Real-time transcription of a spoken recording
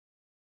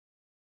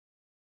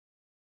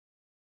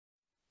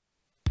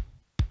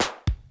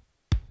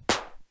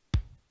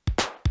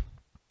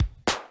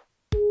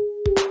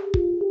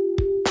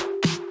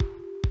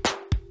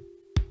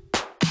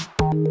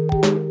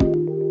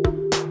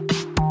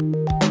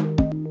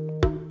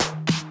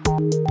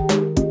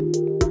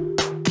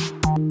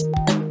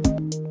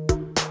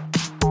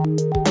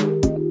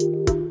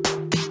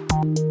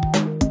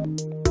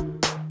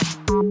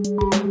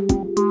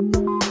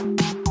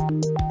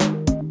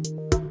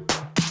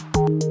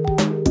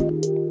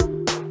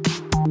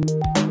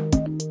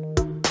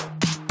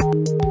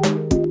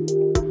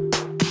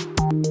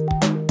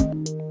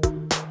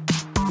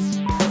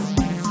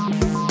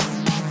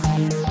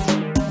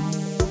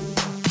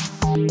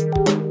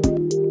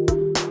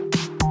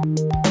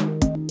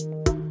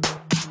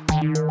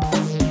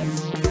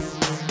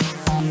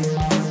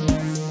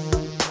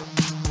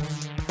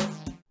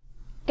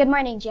Good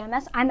morning,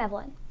 GMS. I'm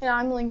Evelyn. And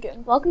I'm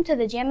Lincoln. Welcome to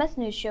the GMS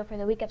News Show for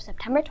the week of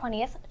September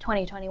 20th,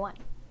 2021.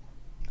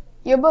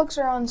 Yearbooks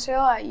are on sale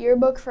at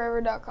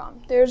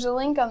yearbookforever.com. There's a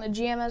link on the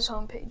GMS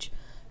homepage.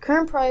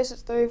 Current price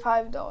is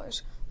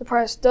 $35. The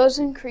price does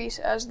increase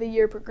as the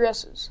year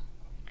progresses.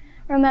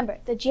 Remember,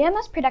 the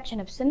GMS production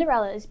of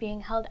Cinderella is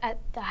being held at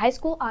the high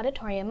school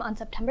auditorium on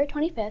September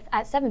 25th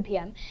at 7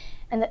 p.m.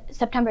 and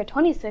September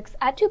 26th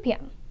at 2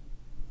 p.m.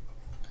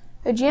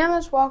 The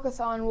GMS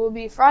Walkathon will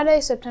be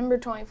Friday, September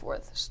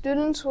 24th.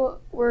 Students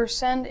were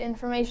sent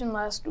information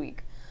last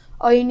week.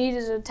 All you need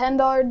is a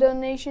 $10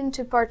 donation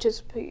to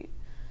participate.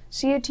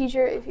 See a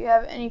teacher if you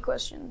have any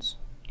questions.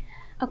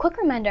 A quick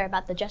reminder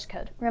about the dress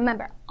code.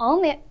 Remember,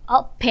 all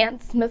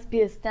pants must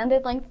be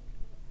standard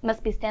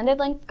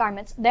length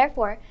garments.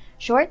 Therefore,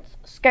 shorts,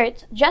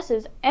 skirts,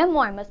 dresses, and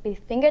more must be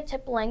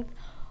fingertip length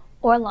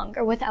or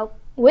longer, with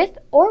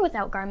or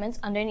without garments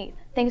underneath.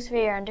 Thanks for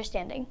your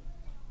understanding.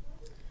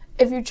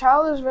 If your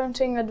child is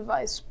renting a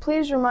device,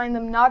 please remind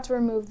them not to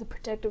remove the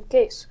protective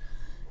case.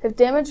 If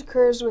damage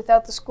occurs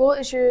without the school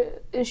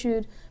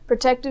issued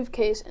protective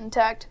case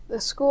intact,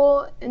 the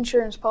school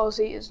insurance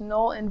policy is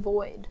null and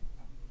void.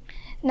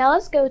 Now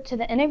let's go to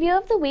the interview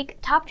of the week,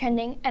 top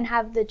trending, and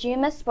have the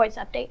GMS sports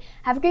update.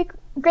 Have a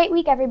great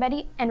week,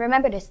 everybody, and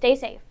remember to stay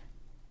safe.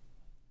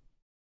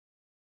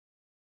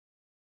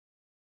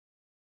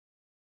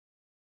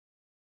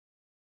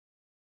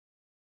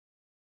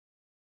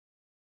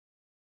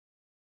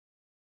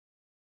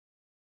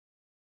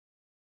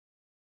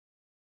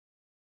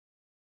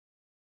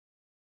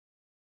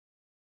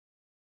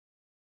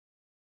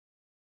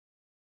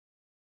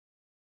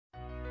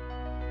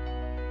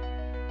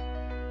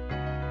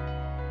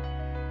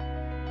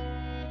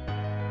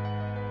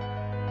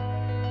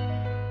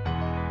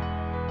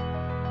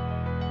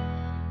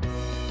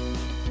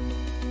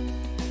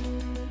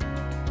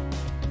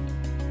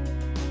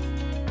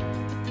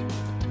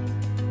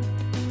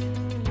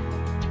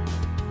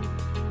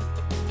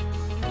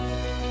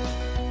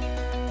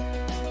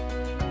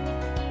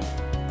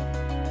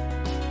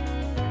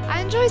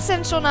 I enjoy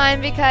Central 9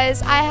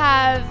 because I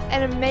have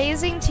an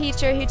amazing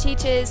teacher who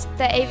teaches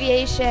the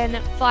Aviation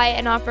Flight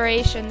and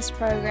Operations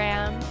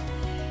program.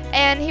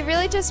 And he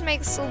really just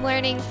makes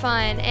learning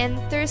fun. And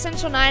through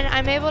Central 9,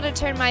 I'm able to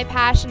turn my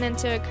passion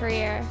into a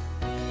career.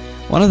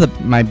 One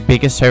of my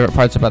biggest favorite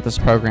parts about this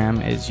program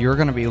is you're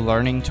going to be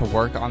learning to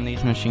work on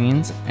these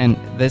machines, and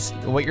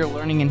what you're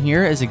learning in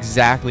here is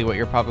exactly what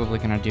you're probably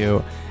going to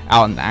do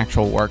out in the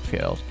actual work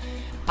field.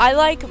 I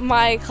like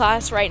my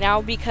class right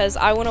now because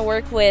I want to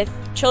work with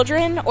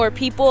children or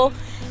people,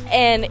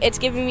 and it's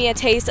giving me a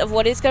taste of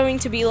what it's going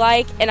to be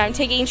like, and I'm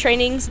taking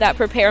trainings that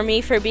prepare me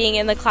for being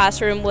in the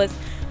classroom with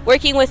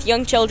working with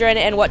young children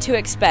and what to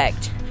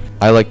expect.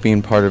 I like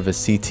being part of a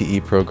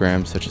CTE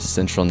program such as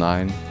Central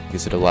 9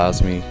 because it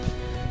allows me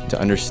to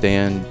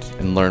understand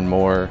and learn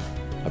more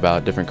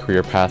about different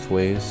career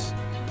pathways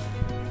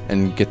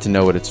and get to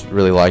know what it's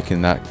really like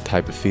in that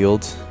type of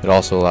field. It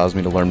also allows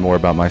me to learn more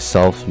about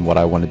myself and what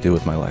I want to do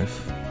with my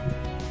life.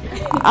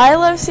 I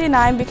love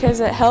C9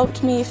 because it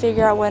helped me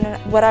figure out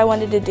what I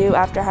wanted to do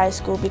after high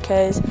school,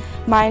 because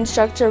my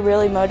instructor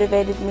really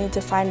motivated me to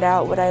find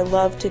out what I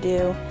love to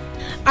do.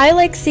 I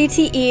like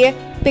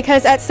CTE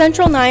because at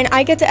Central 9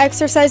 I get to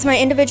exercise my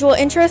individual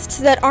interests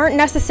that aren't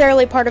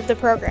necessarily part of the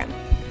program.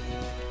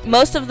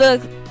 Most of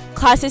the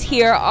classes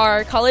here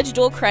are college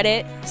dual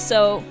credit,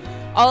 so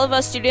all of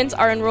us students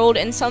are enrolled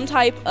in some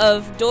type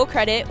of dual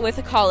credit with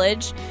a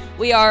college.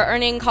 We are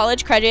earning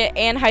college credit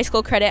and high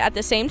school credit at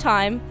the same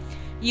time.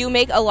 You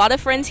make a lot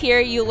of friends here.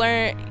 You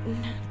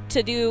learn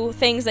to do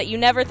things that you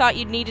never thought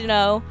you'd need to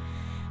know,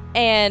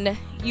 and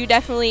you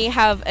definitely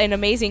have an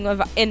amazing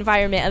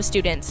environment of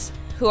students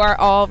who are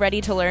all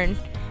ready to learn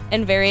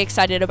and very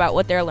excited about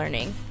what they're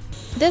learning.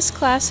 This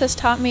class has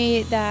taught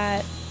me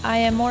that I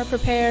am more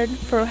prepared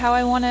for how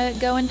I want to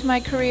go into my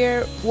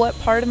career, what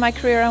part of my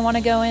career I want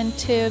to go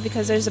into,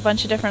 because there's a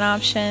bunch of different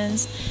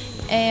options,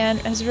 and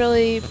has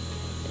really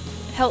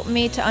helped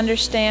me to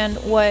understand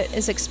what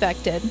is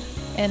expected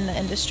in the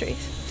industry.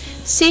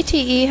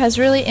 CTE has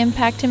really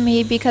impacted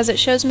me because it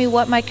shows me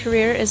what my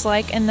career is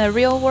like in the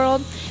real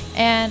world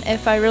and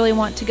if I really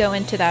want to go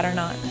into that or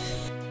not.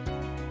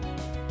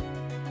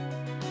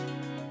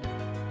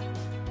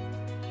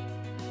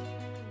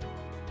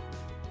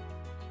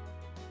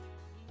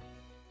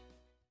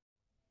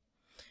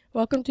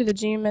 Welcome to the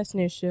GMS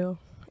News Show.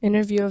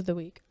 Interview of the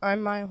week.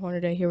 I'm Maya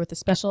Vornheder here with the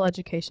special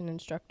education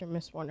instructor,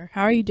 Miss Warner.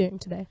 How are you doing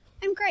today?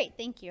 I'm great,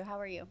 thank you. How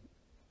are you?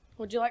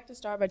 Would you like to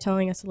start by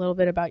telling us a little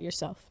bit about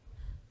yourself?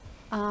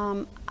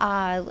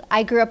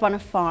 I grew up on a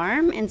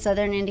farm in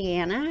southern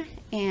Indiana,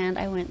 and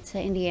I went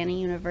to Indiana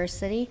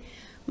University.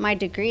 My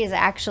degree is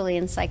actually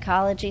in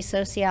psychology,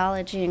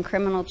 sociology, and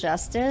criminal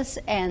justice,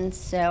 and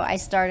so I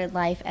started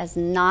life as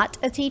not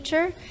a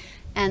teacher,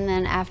 and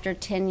then after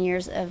 10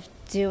 years of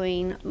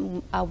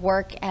doing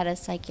work at a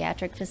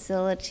psychiatric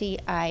facility,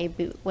 I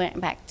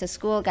went back to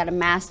school, got a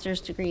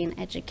master's degree in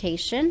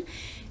education,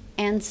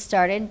 and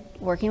started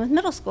working with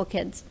middle school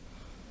kids.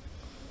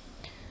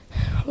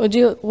 What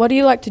do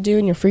you like to do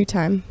in your free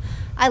time?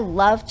 I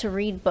love to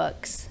read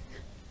books.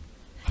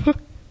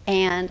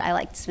 And I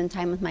like to spend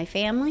time with my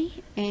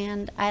family,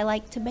 and I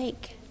like to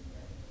bake.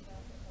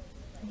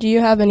 Do you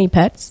have any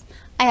pets?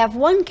 I have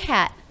one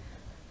cat.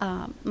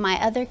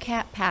 My other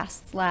cat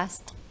passed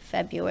last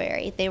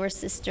February. They were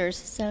sisters,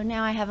 so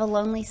now I have a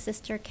lonely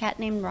sister cat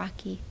named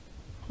Rocky.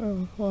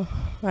 Oh, well,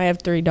 I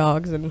have 3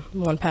 dogs, and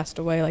one passed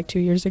away like 2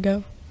 years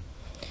ago.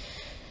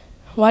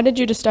 Why did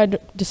you decide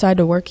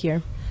to work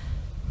here?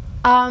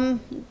 A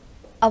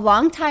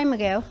long time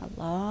ago,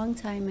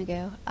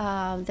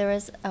 there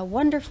was a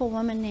wonderful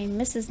woman named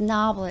Mrs.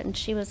 Noblet, and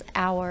she was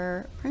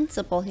our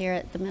principal here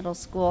at the middle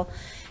school.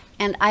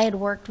 And I had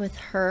worked with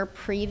her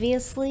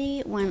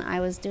previously when I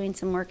was doing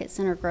some work at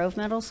Center Grove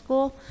Middle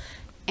School.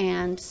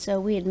 And so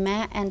we had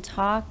met and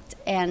talked,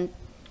 and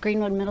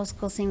Greenwood Middle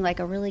School seemed like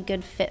a really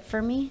good fit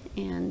for me.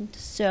 And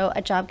so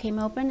a job came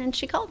open, and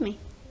she called me.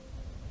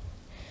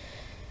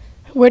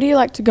 Where do you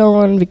like to go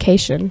on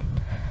vacation?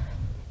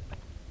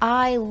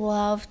 I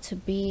love to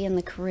be in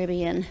the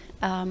Caribbean.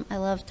 I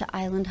love to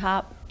island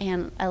hop,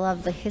 and I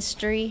love the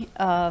history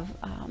of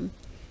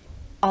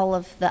all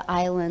of the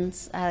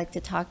islands. I like to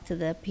talk to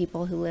the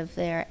people who live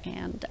there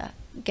and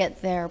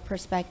get their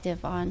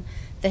perspective on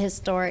the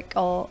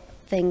historical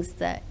things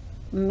that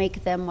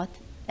make them what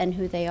and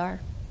who they are.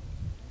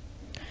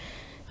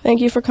 Thank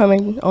you for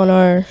coming on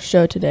our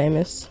show today,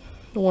 Miss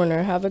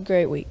Warner. Have a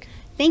great week.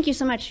 Thank you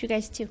so much. You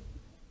guys too.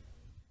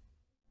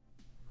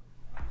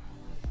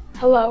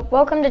 Hello,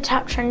 welcome to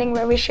Top Trending,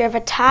 where we share the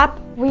top,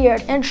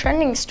 weird, and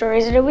trending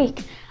stories of the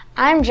week.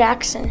 I'm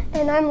Jackson.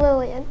 And I'm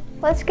Lillian.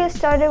 Let's get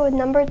started with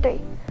number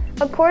 3.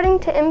 According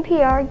to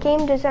NPR,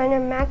 game designer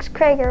Max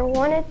Krager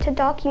wanted to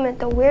document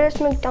the weirdest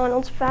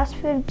McDonald's fast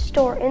food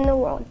store in the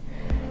world.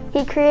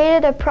 He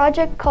created a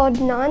project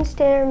called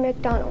Non-Standard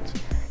McDonald's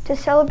to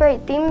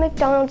celebrate themed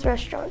McDonald's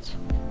restaurants.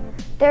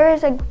 There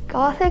is a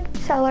Gothic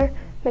cellar,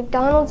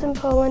 McDonald's in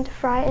Poland,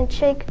 Fry and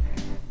Shake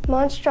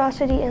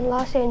monstrosity in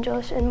Los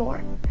Angeles, and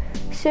more.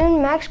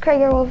 Soon, Max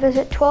Krager will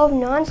visit 12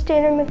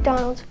 non-standard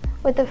McDonald's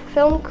with a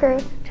film crew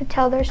to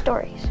tell their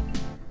stories.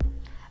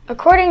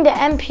 According to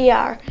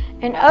NPR,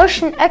 an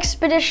ocean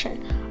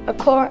expedition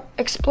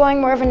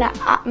exploring more than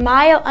a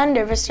mile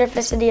under the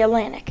surface of the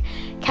Atlantic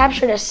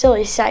captured a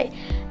silly sight.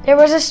 There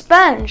was a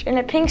sponge and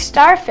a pink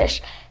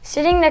starfish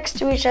sitting next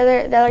to each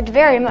other that looked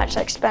very much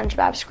like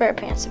SpongeBob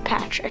SquarePants and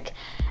Patrick.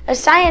 A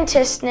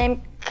scientist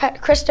named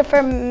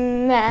Christopher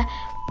Meh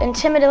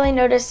timidly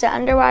noticed that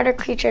underwater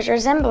creatures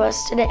resemble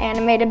us to the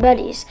animated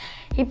buddies.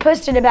 He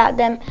posted about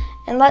them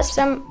and let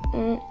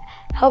some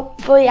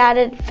hopefully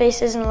added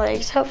faces and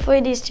legs. Hopefully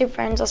these two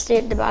friends will stay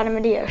at the bottom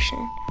of the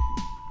ocean.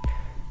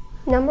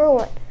 Number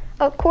 1.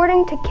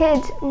 According to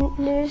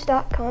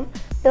kidsnews.com,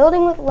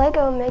 building with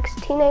Lego makes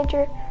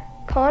teenager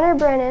Connor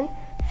Brennan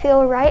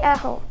feel right at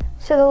home.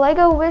 So the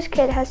Lego Whiz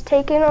Kid has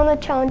taken on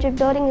the challenge of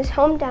building his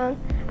hometown,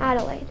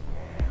 Adelaide.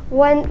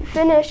 When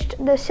finished,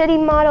 the city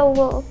model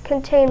will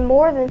contain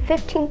more than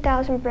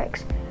 15,000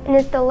 bricks and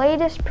is the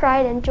latest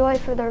pride and joy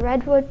for the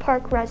Redwood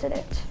Park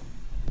residents.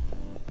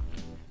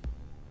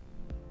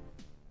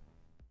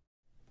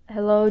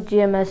 Hello,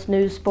 GMS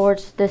News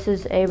Sports. This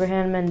is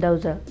Abraham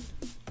Mendoza.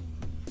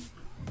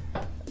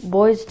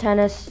 Boys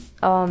tennis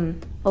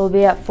will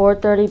be at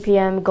 4:30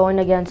 p.m. going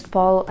against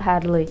Paul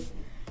Hadley,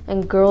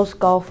 and girls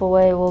golf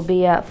away will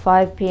be at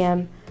 5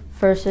 p.m.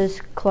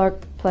 versus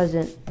Clark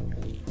Pleasant,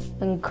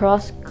 and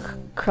cross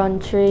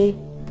country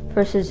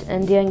versus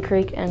Indian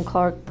Creek and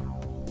Clark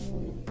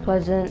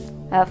Pleasant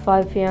at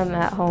 5 p.m.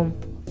 at home.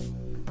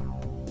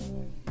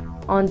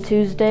 On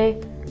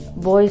Tuesday,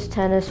 boys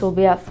tennis will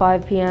be at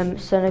 5 p.m.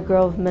 Center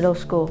Grove Middle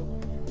School,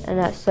 and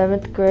at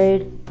 7th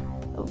grade,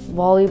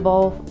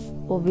 volleyball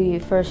will be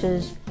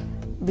versus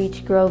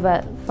Beech Grove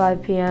at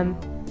 5 p.m.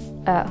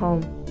 at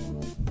home.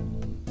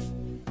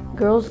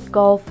 Girls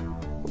golf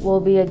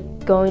will be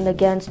going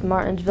against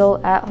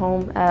Martinsville at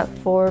home at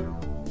 4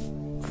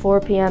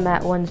 p.m.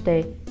 at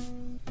Wednesday.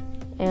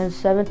 And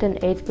 7th and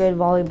 8th grade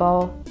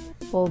volleyball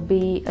will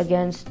be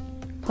against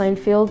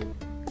Plainfield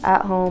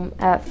at home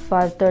at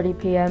 5:30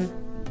 p.m.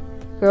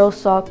 Girls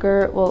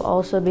soccer will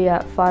also be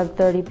at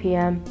 5:30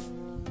 p.m.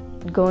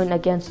 going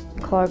against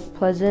Clark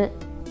Pleasant,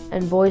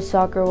 and boys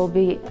soccer will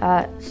be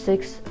at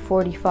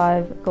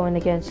 6:45 going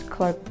against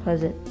Clark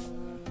Pleasant.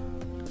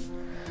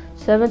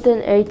 7th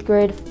and 8th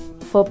grade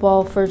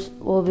football first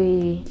will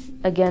be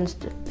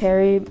against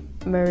Perry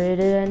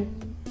Meridian,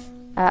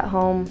 at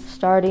home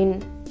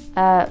starting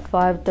at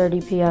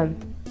 5:30 p.m.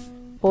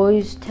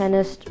 Boys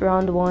tennis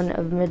round 1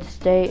 of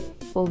Mid-State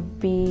will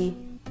be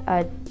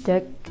at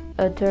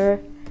Decatur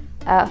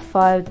at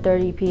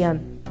 5:30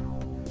 p.m.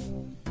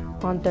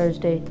 on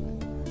Thursday.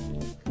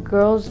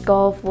 Girls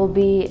golf will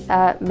be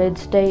at a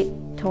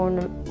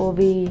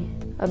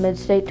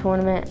Mid-State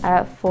tournament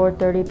at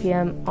 4:30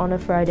 p.m. on a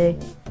Friday.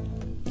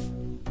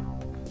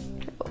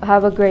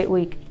 Have a great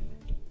week.